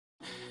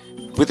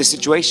with the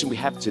situation we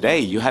have today,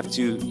 you have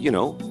to, you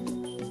know,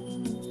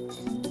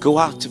 go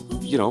out to,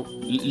 you know,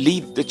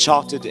 leave the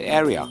charted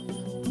area,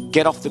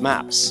 get off the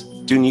maps,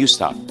 do new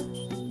stuff.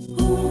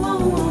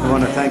 I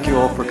want to thank you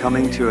all for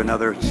coming to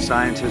another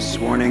Scientist's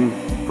Warning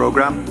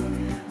program.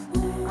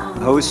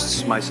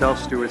 Hosts,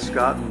 myself, Stuart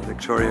Scott, and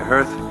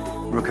Victoria-Earth.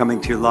 We're coming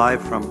to you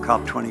live from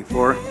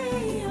COP24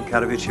 in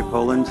Katowice,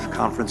 Poland,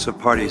 Conference of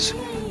Parties.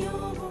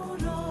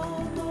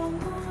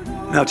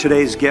 Now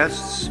today's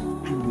guests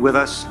with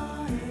us,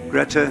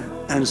 Greta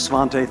and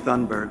Svante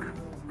Thunberg.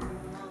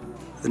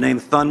 The name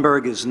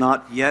Thunberg is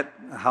not yet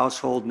a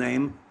household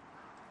name,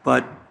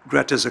 but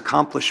Greta's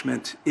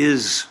accomplishment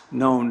is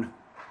known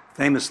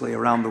famously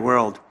around the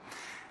world.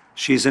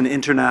 She's an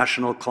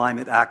international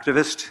climate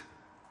activist,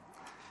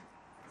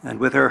 and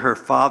with her, her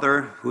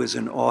father, who is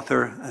an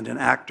author and an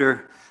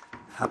actor,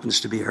 happens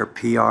to be her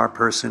PR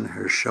person,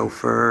 her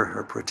chauffeur,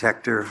 her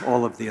protector,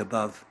 all of the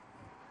above.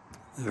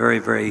 A very,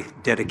 very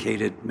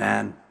dedicated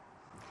man.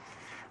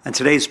 And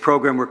today's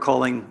program we're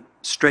calling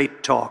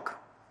Straight Talk,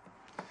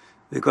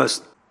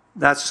 because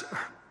that's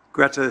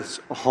Greta's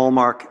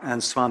hallmark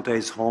and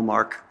Svante's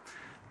hallmark.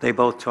 They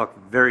both talk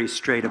very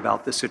straight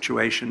about the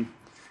situation,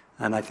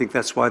 and I think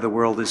that's why the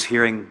world is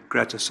hearing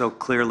Greta so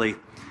clearly.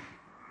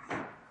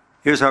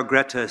 Here's how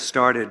Greta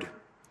started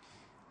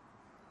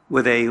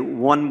with a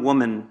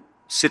one-woman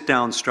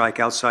sit-down strike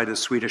outside the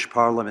Swedish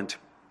parliament.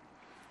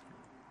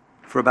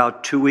 For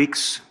about 2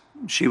 weeks,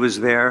 she was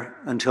there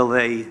until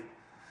they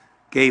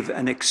gave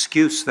an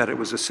excuse that it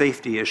was a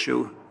safety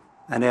issue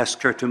and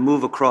asked her to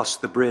move across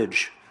the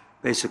bridge,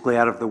 basically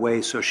out of the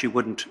way so she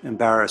wouldn't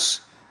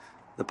embarrass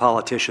the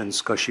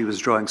politicians because she was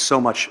drawing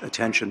so much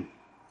attention.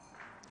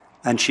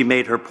 And she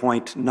made her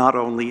point not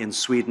only in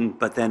Sweden,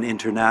 but then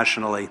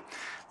internationally.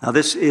 Now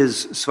this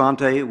is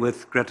Svante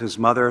with Greta's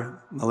mother,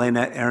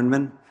 Malena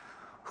Ernman,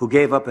 who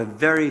gave up a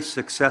very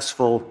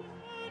successful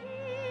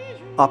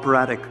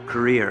operatic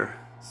career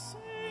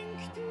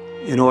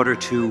in order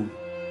to,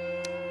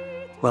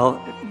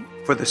 well,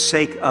 for the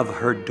sake of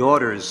her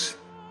daughter's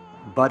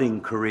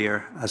budding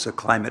career as a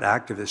climate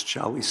activist,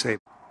 shall we say.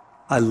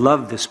 I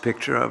love this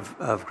picture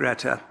of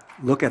Greta.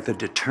 Look at the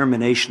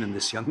determination in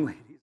this young lady.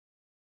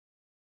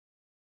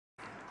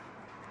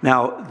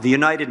 Now, the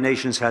United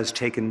Nations has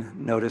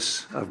taken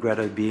notice of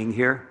Greta being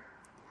here,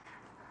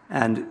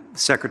 and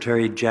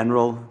Secretary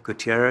General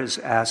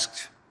Guterres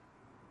asked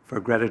for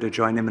Greta to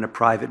join him in a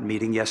private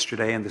meeting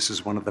yesterday, and this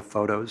is one of the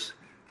photos.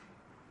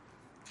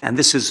 And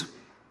this is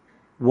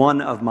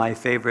one of my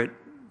favorite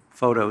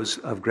photos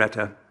of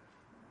Greta.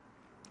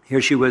 Here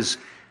she was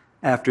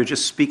after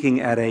just speaking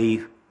at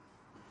a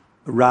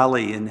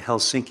rally in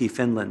Helsinki,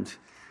 Finland,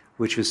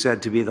 which was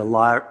said to be the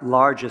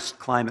largest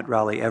climate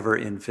rally ever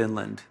in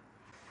Finland.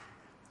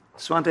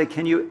 Svante,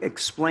 can you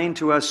explain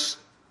to us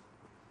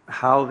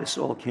how this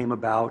all came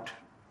about?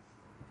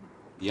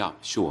 Yeah,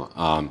 sure.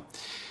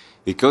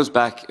 It goes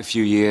back a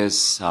few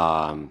years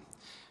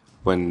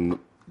when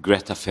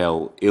Greta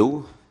fell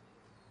ill.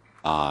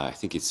 I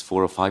think it's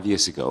 4 or 5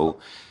 years ago.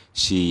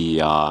 She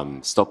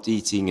stopped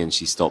eating and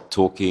she stopped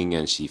talking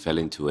and she fell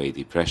into a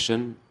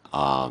depression.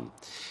 And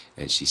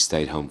she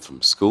stayed home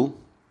from school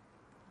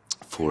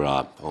for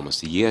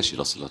almost a year. She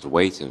lost a lot of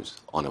weight and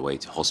was on her way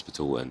to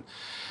hospital.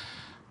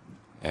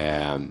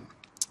 And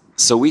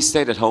so we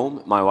stayed at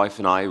home. My wife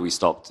and I, we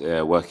stopped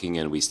working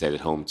and we stayed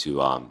at home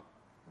to...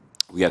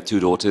 we have 2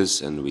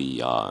 daughters and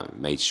we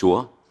made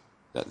sure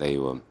that they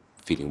were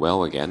feeling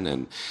well again.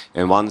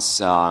 And once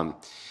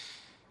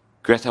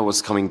Greta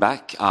was coming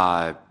back,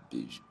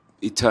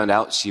 it turned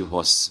out she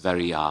was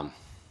very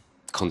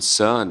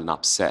concerned and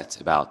upset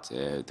about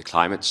the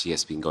climate. She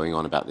has been going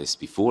on about this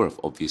before,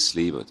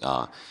 obviously,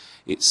 but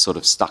it sort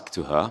of stuck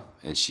to her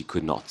and she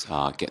could not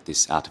get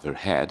this out of her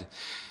head.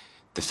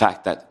 The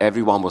fact that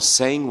everyone was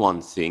saying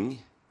one thing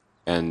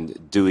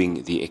and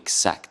doing the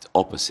exact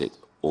opposite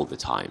all the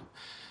time.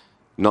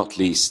 Not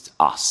least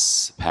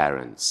us,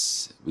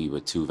 parents. We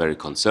were 2 very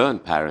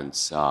concerned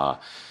parents,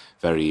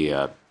 very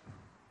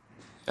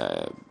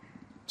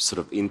sort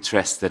of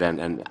interested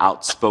and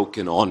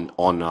outspoken on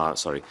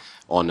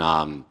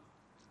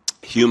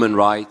human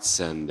rights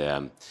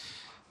and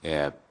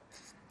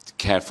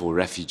care for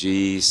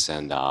refugees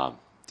and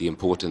the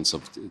importance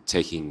of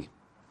taking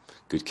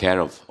good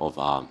care of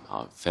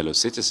our fellow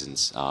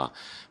citizens.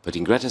 But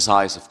in Greta's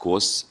eyes, of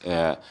course,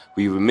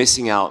 we were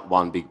missing out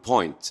one big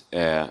point,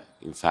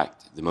 in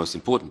fact, the most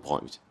important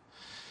point,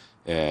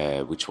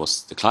 which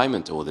was the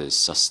climate or the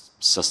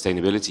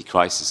sustainability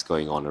crisis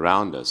going on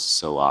around us.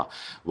 So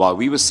while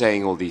we were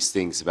saying all these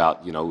things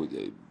about, you know,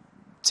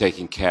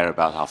 taking care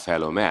about our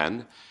fellow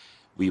men,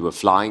 we were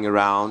flying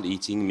around,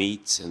 eating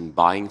meat and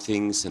buying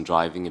things and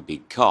driving a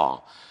big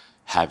car,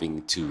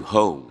 having 2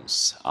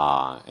 homes.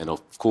 And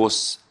of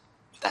course,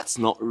 that's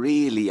not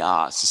really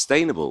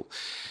sustainable.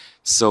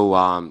 So,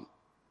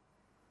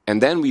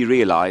 and then we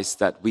realized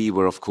that we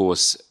were, of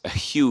course, a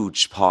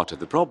huge part of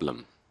the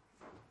problem.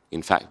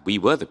 In fact, we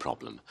were the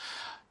problem.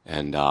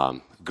 And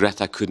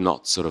Greta could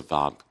not sort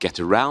of get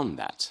around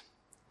that.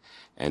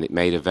 And it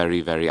made her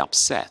very, very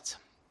upset.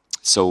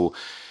 So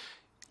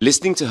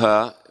listening to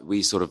her,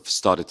 we sort of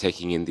started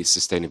taking in the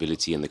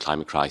sustainability and the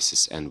climate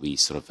crisis, and we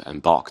sort of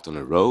embarked on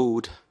a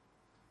road,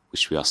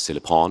 which we are still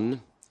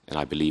upon. And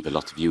I believe a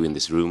lot of you in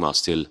this room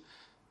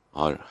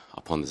are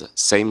upon the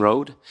same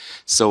road.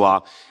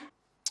 So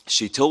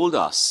she told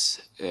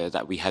us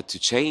that we had to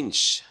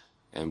change,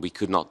 and we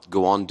could not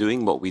go on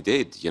doing what we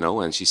did, you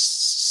know. And she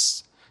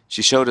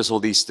showed us all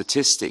these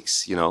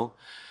statistics, you know.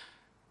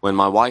 When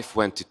my wife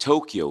went to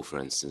Tokyo, for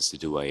instance, to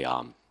do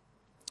a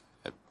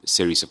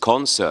series of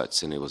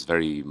concerts, and it was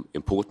very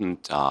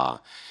important,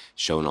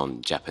 shown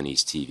on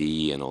Japanese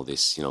TV and all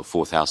this, you know,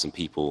 4,000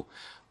 people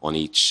on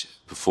each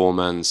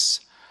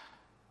performance.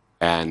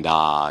 And,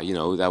 you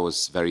know, that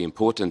was very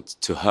important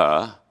to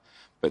her.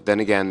 But then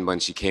again, when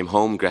she came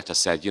home, Greta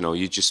said, you know,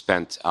 you just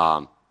spent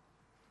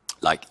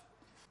like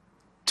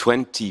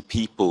 20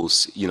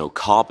 people's, you know,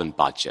 carbon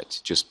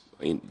budget just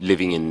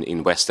living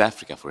in West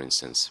Africa, for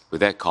instance, with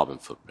their carbon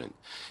footprint,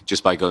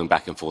 just by going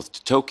back and forth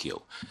to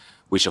Tokyo,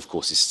 which of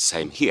course is the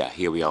same here.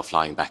 Here we are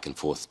flying back and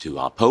forth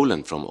to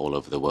Poland from all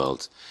over the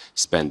world,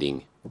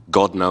 spending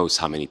God knows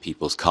how many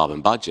people's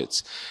carbon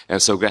budgets.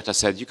 And so Greta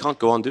said, you can't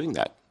go on doing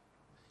that.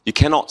 You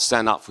cannot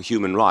stand up for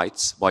human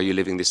rights while you're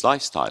living this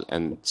lifestyle.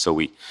 And so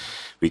we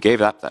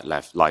gave up that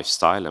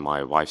lifestyle, and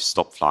my wife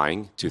stopped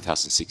flying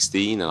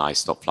 2016, and I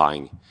stopped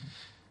flying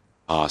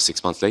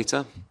 6 months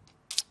later.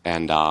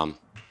 And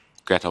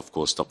Greta, of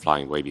course, stopped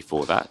flying way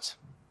before that,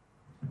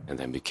 and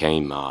then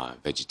became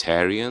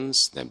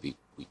vegetarians, then we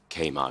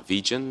became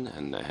vegan,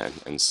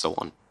 and so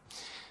on.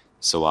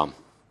 So,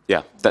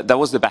 yeah, that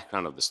was the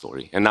background of the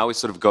story. And now it's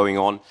sort of going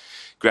on.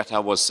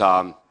 Greta was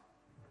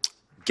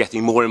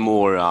getting more and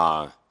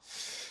more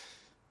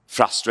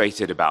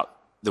frustrated about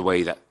the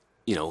way that,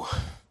 you know,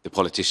 the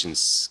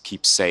politicians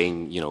keep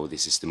saying, you know,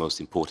 this is the most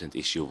important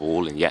issue of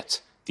all, and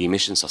yet the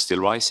emissions are still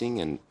rising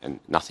and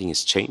nothing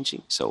is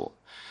changing. So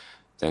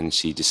then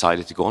she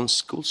decided to go on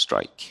school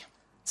strike.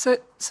 So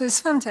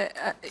Svante,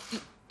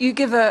 you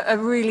give a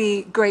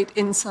really great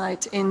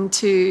insight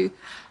into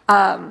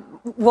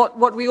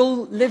what we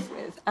all live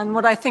with, and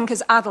what I think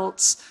as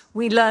adults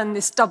we learn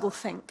this double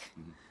think.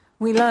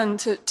 We learn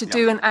to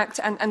do and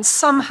act, and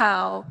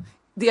somehow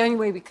the only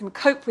way we can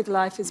cope with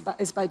life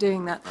is by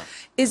doing that.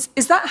 Is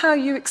that how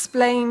you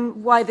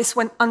explain why this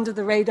went under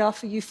the radar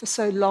for you for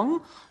so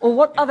long? Or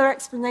what other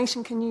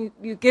explanation can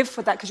you give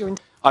for that? Because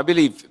I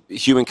believe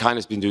humankind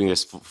has been doing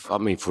this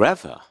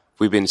forever.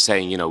 We've been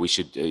saying, you know, we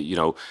should, you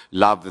know,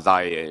 love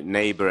thy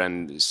neighbor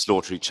and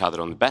slaughter each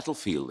other on the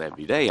battlefield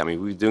every day. I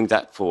mean, we've been doing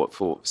that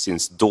for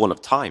since dawn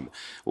of time,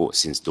 or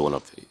since dawn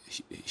of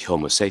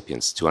Homo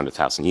sapiens,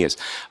 200,000 years.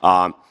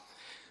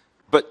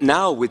 But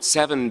now with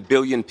 7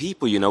 billion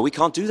people, you know, we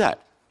can't do that.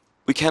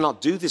 We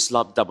cannot do this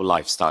double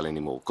lifestyle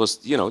anymore because,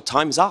 you know,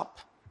 time's up.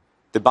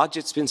 The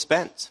budget's been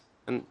spent,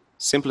 and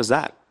simple as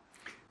that.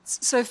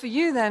 So for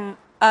you then,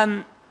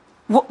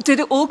 did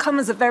it all come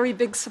as a very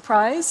big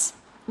surprise,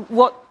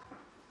 what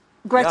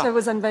Greta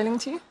was unveiling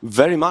to you?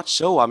 Very much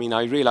so. I mean,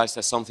 I realized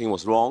that something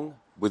was wrong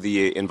with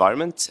the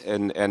environment,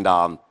 and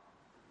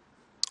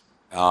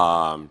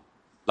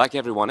like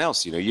everyone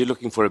else, you know, you're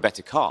looking for a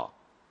better car,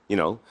 you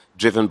know,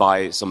 driven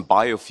by some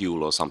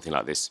biofuel or something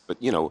like this. But,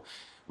 you know,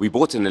 we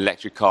bought an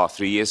electric car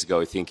 3 years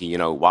ago thinking, you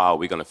know, wow,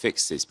 we're going to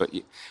fix this. But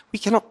we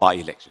cannot buy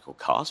electrical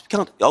cars. We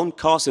cannot own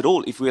cars at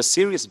all. If we are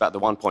serious about the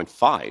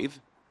 1.5,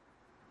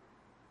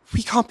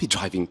 we can't be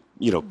driving,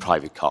 you know,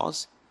 private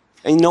cars.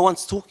 And no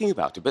one's talking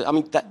about it. But, I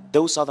mean,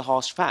 those are the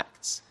harsh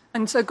facts.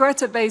 And so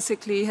Greta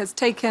basically has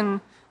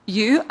taken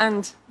you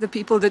and the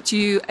people that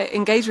you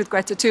engage with,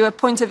 Greta, to a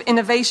point of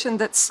innovation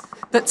that's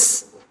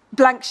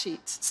blank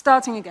sheet,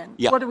 starting again.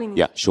 Yeah. What do we need?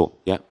 Yeah, sure,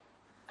 yeah.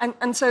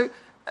 And so,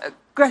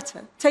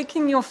 Greta,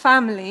 taking your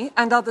family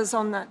and others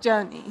on that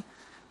journey,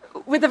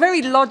 with a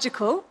very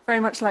logical, very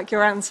much like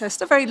your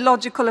ancestor, very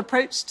logical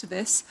approach to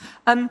this,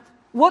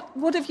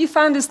 what have you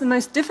found is the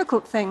most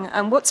difficult thing,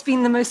 and what's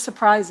been the most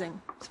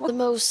surprising? The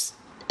most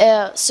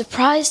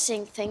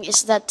surprising thing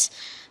is that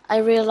I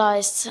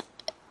realized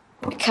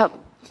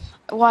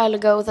a while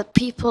ago that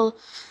people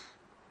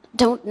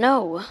don't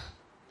know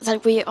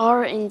that we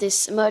are in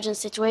this emergent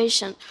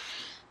situation.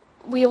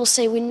 We all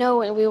say we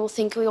know, and we all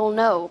think we all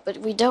know, but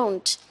we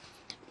don't.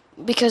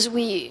 Because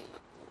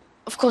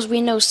of course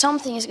we know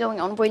something is going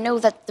on. We know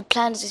that the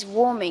planet is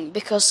warming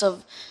because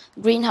of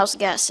greenhouse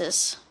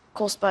gases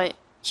caused by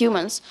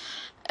humans.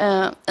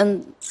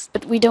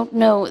 But we don't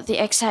know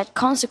the exact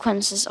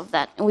consequences of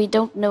that, and we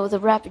don't know the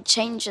rapid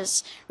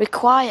changes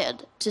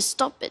required to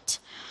stop it.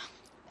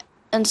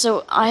 And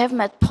so I have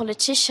met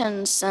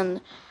politicians and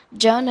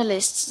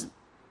journalists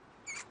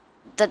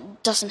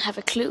that doesn't have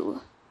a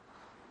clue.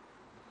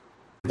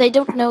 They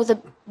don't know the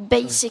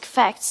basic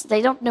facts.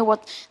 They don't know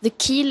what the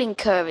Keeling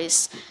curve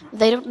is.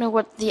 They don't know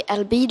what the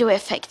albedo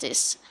effect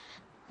is.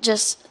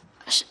 Just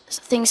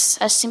things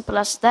as simple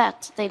as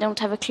that, they don't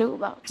have a clue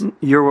about.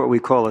 You're what we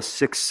call a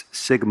 6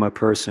 sigma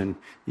person.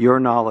 Your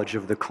knowledge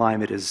of the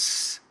climate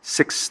is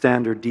 6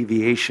 standard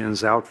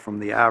deviations out from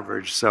the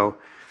average. So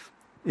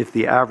if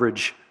the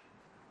average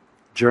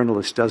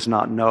journalist does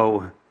not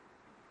know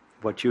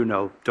what you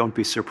know. Don't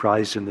be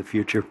surprised in the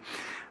future.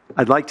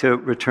 I'd like to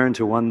return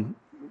to one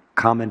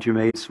comment you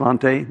made,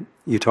 Svante.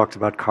 You talked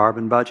about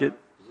carbon budget.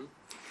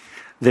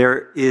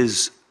 There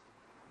is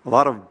a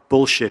lot of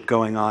bullshit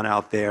going on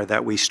out there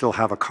that we still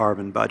have a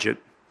carbon budget.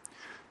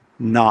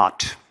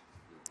 Not.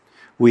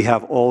 We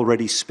have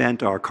already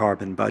spent our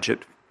carbon budget.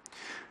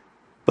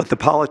 But the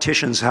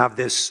politicians have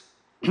this,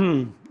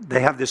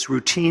 they have this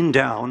routine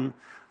down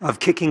of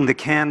kicking the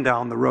can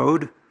down the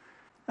road,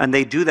 and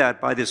they do that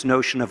by this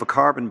notion of a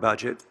carbon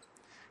budget,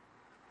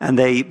 and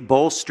they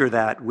bolster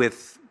that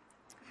with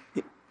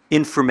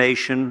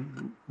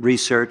information,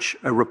 research,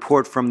 a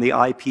report from the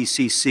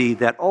IPCC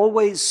that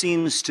always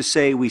seems to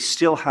say we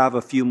still have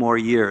a few more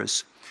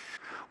years.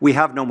 We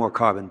have no more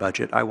carbon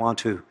budget. I want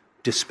to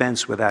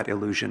dispense with that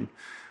illusion.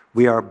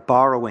 We are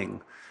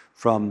borrowing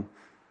from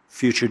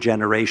future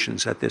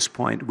generations at this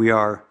point. We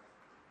are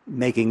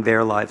making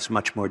their lives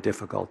much more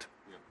difficult.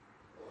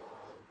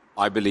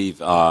 I believe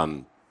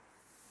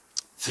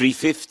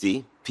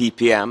 350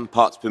 ppm,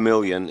 parts per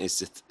million, is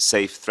the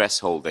safe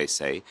threshold, they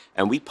say.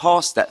 And we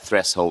passed that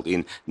threshold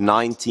in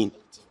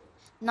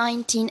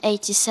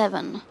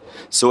 1987.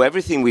 So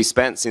everything we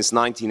spent since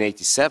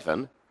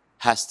 1987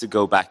 has to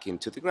go back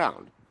into the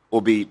ground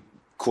or be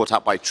caught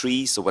up by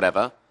trees or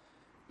whatever.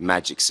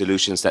 Magic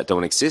solutions that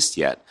don't exist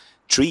yet.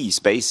 Trees,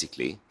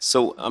 basically.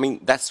 So, I mean,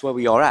 that's where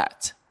we are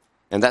at.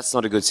 And that's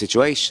not a good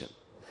situation.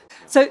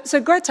 So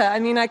Greta, I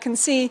mean, I can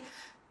see,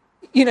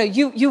 you know,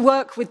 you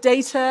work with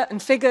data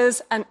and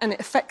figures and it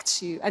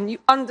affects you and you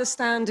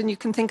understand and you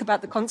can think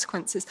about the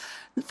consequences.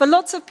 For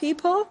lots of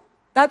people,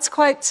 that's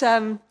quite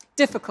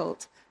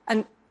difficult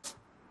and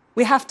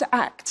we have to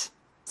act.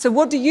 So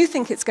what do you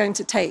think it's going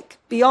to take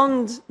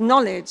beyond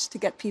knowledge to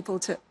get people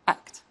to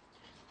act?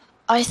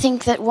 I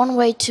think that one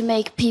way to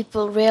make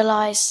people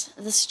realize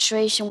the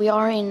situation we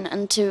are in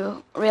and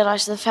to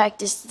realize the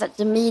fact is that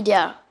the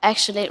media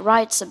actually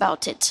writes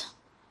about it,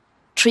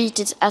 treat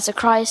it as a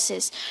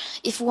crisis.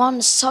 If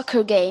one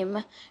soccer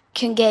game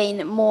can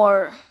gain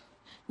more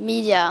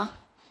media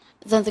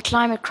than the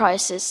climate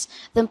crisis,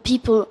 then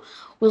people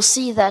will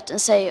see that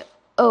and say,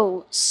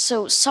 oh,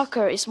 so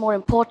soccer is more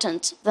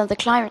important than the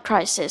climate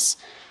crisis.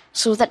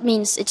 So that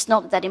means it's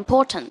not that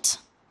important.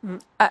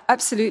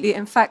 Absolutely.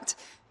 In fact,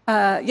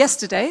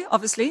 yesterday,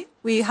 obviously,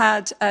 we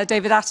had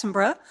David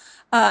Attenborough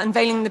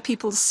unveiling the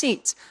People's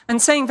Seat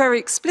and saying very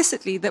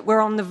explicitly that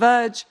we're on the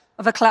verge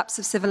of a collapse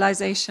of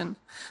civilization.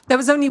 There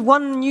was only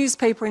one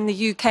newspaper in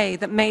the UK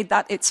that made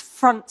that its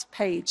front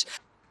page.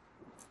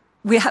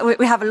 We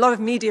have a lot of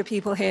media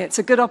people here. It's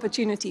a good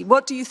opportunity.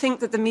 What do you think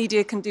that the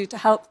media can do to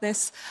help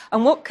this?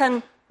 And what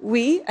can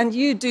we and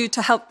you do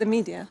to help the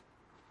media?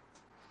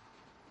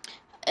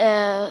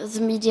 The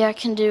media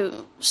can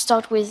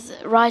start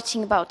with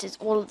writing about it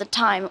all the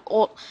time,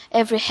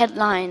 every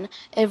headline,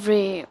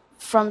 every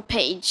front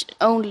page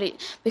only,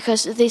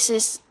 because this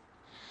is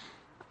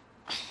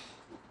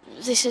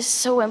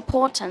so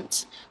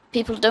important.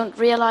 People don't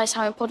realize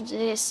how important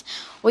it is.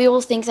 We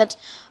all think that,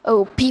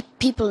 oh,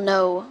 people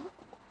know.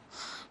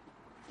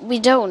 We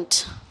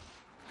don't.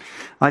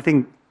 I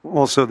think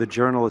also the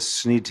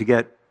journalists need to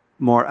get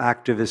more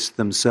activists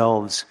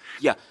themselves.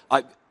 Yeah,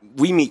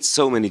 we meet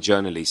so many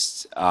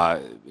journalists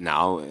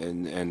now,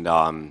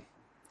 and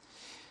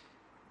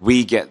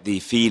we get the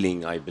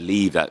feeling, I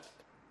believe, that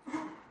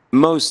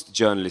most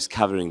journalists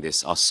covering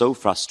this are so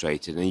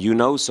frustrated, and you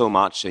know so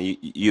much, and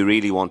you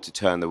really want to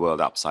turn the world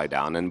upside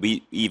down. And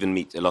we even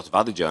meet a lot of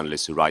other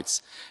journalists who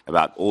writes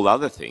about all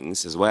other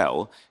things as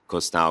well,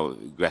 because now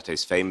Greta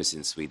is famous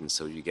in Sweden,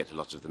 so you get a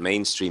lot of the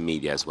mainstream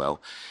media as well.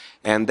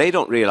 And they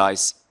don't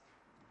realize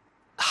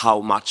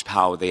how much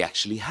power they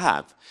actually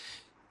have.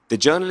 The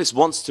journalist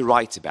wants to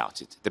write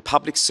about it. The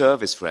public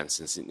service, for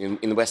instance,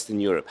 in Western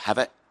Europe, have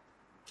an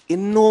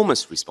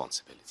enormous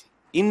responsibility.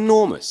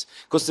 Enormous.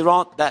 Because there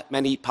aren't that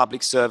many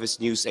public service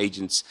news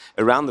agents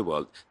around the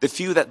world. The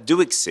few that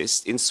do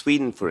exist, in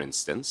Sweden, for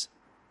instance,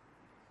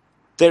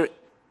 their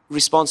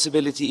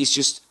responsibility is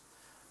just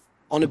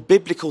on a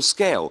biblical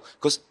scale.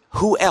 Because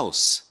who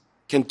else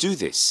can do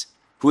this?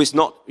 Who is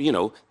not,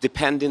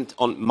 dependent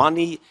on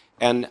money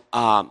and,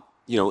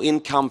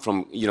 income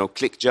from,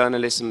 click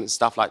journalism and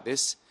stuff like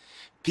this?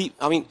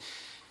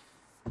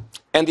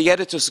 And the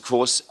editors, of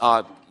course,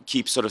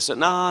 keep sort of saying,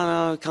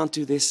 no, can't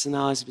do this,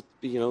 no, it's a bit,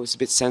 it's a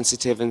bit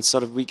sensitive, and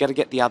sort of we got to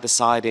get the other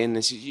side in.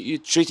 You're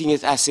treating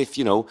it as if,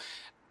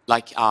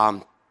 like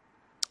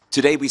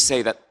today we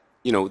say that,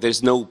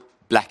 there's no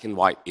black and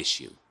white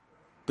issue,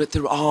 but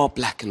there are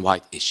black and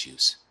white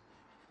issues.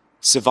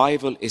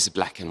 Survival is a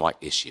black and white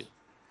issue.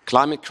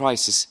 Climate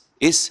crisis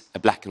is a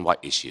black and white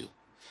issue.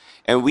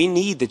 And we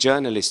need the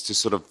journalists to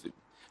sort of,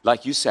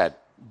 like you said,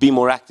 be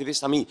more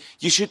activist. I mean,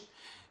 you should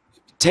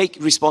take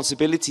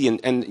responsibility and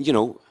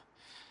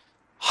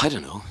I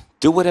don't know,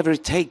 do whatever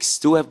it takes,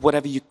 do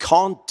whatever you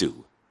can't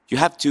do. You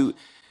have to,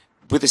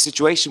 with the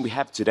situation we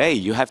have today,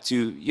 you have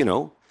to,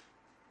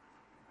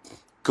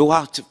 go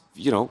out to,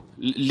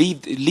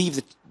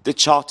 leave the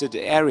charted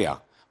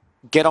area,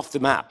 get off the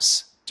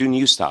maps, do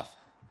new stuff.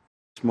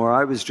 More,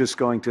 I was just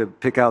going to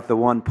pick out the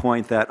one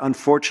point that,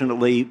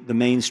 unfortunately, the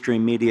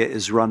mainstream media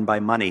is run by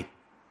money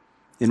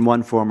in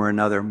one form or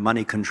another.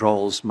 Money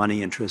controls,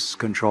 money interests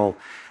control.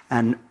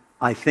 And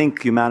I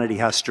think humanity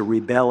has to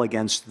rebel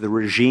against the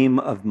regime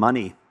of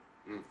money.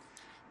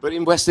 But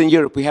in Western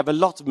Europe, we have a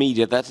lot of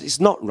media that is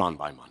not run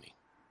by money.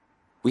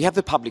 We have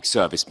the public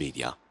service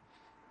media,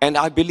 and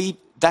I believe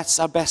that's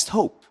our best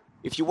hope.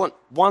 If you want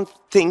one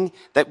thing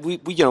that we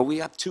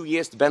have 2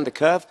 years to bend the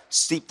curve,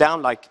 steep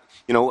down like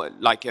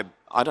a,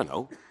 I don't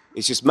know,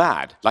 it's just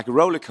mad, like a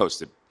roller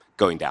coaster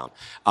going down.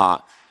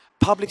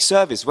 Public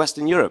service,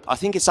 Western Europe, I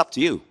think it's up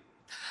to you,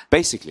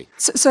 basically.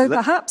 So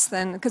perhaps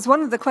then, because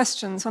one of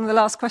the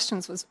last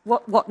questions was,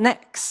 what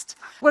next?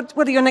 What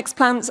are your next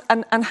plans,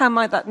 and how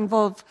might that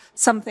involve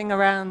something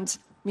around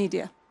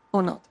media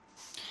or not?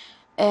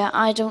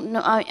 I don't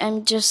know.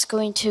 I'm just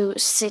going to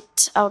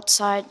sit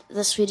outside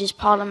the Swedish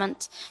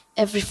Parliament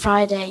every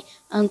Friday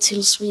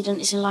until Sweden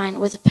is in line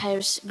with the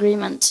Paris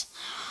Agreement.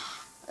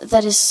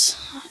 That is,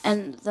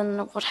 and then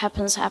what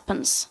happens,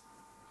 happens.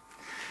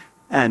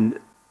 And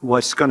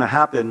what's going to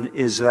happen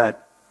is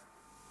that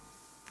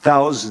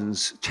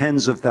thousands,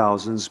 tens of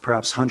thousands,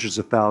 perhaps hundreds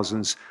of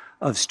thousands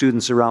of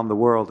students around the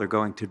world are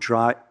going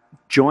to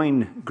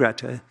join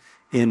Greta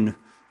in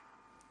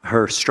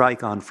her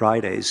strike on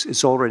Fridays.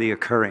 It's already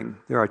occurring.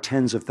 There are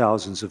tens of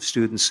thousands of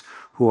students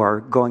who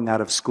are going out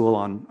of school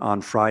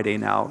on Friday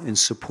now in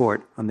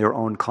support on their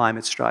own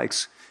climate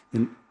strikes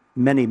in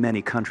many,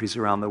 many countries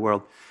around the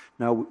world.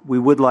 Now, we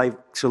would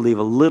like to leave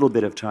a little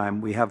bit of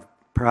time. We have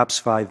perhaps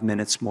 5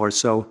 minutes more.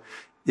 So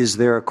is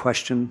there a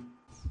question?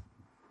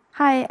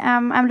 Hi,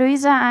 I'm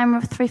Louisa. I'm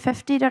with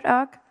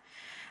FacingFuture.Earth.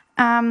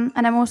 And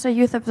I'm also a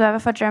youth observer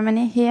for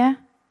Germany here.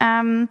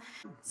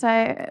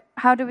 So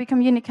how do we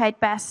communicate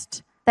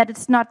best that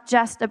it's not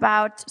just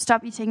about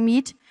stop eating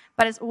meat,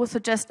 but it's also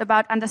just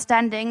about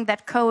understanding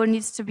that coal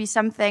needs to be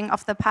something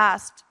of the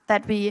past,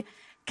 that we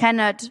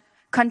cannot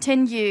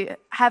continue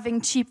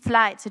having cheap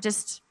flights.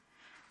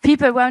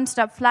 People won't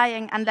stop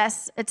flying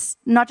unless it's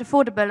not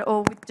affordable,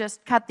 or we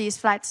just cut these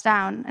flights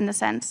down, in a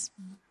sense.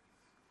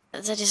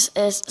 That is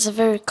a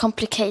very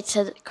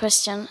complicated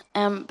question,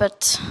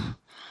 but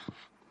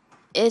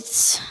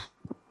it's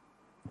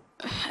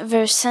a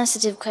very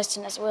sensitive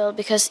question as well,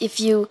 because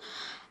if you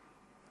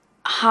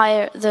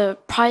higher the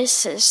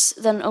prices,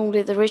 then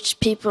only the rich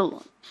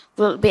people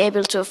will be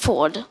able to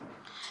afford,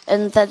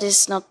 and that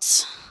is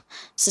not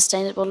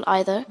sustainable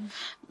either.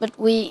 But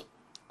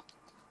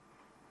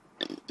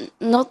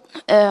not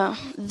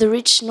the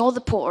rich nor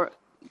the poor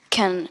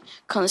can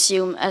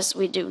consume as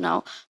we do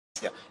now.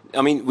 Yeah.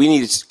 I mean, we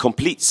need a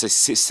complete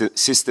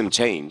system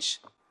change.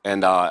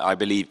 And I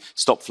believe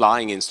stop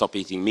flying and stop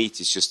eating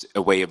meat is just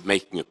a way of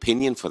making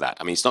opinion for that.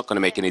 I mean, it's not going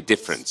to make any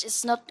difference.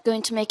 It's not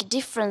going to make a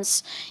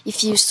difference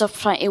if you stop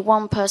flying, if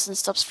one person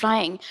stops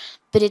flying.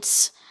 But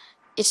it's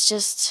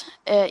just,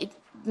 it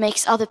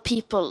makes other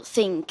people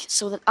think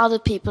so that other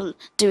people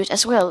do it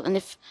as well. And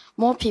if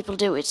more people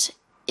do it,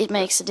 it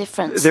makes a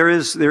difference. There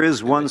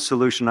is one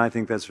solution I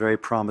think that's very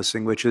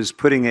promising, which is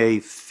putting a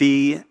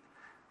fee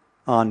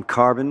on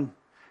carbon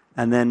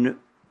and then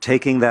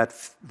taking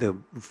the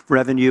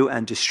revenue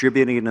and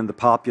distributing it in the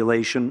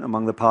population,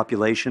 among the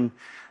population,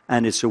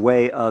 and it's a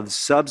way of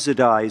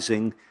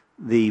subsidizing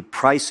the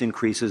price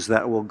increases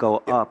that will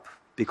go up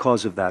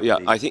because of that. Yeah,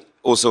 I think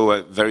also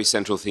a very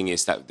central thing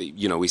is that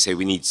we say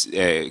we need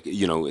a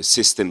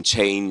system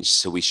change,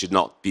 so we should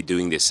not be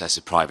doing this as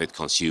a private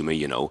consumer,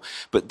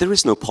 But there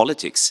is no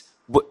politics.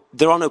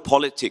 There are no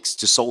politics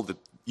to solve the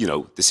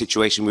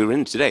situation we're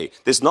in today.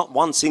 There's not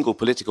one single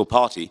political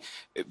party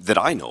that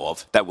I know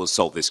of that will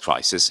solve this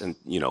crisis, and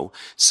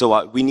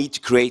so we need to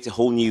create a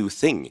whole new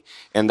thing,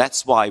 and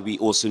that's why we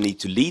also need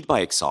to lead by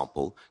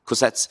example, because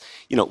that's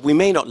we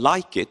may not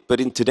like it, but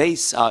in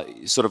today's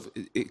sort of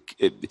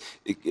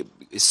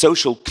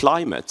social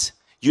climate,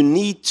 you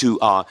need to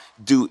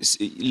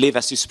live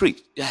as you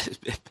preach,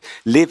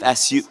 live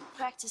as you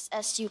practice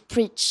as you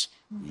preach,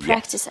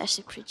 practice as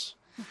you preach.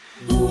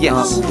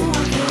 Yes.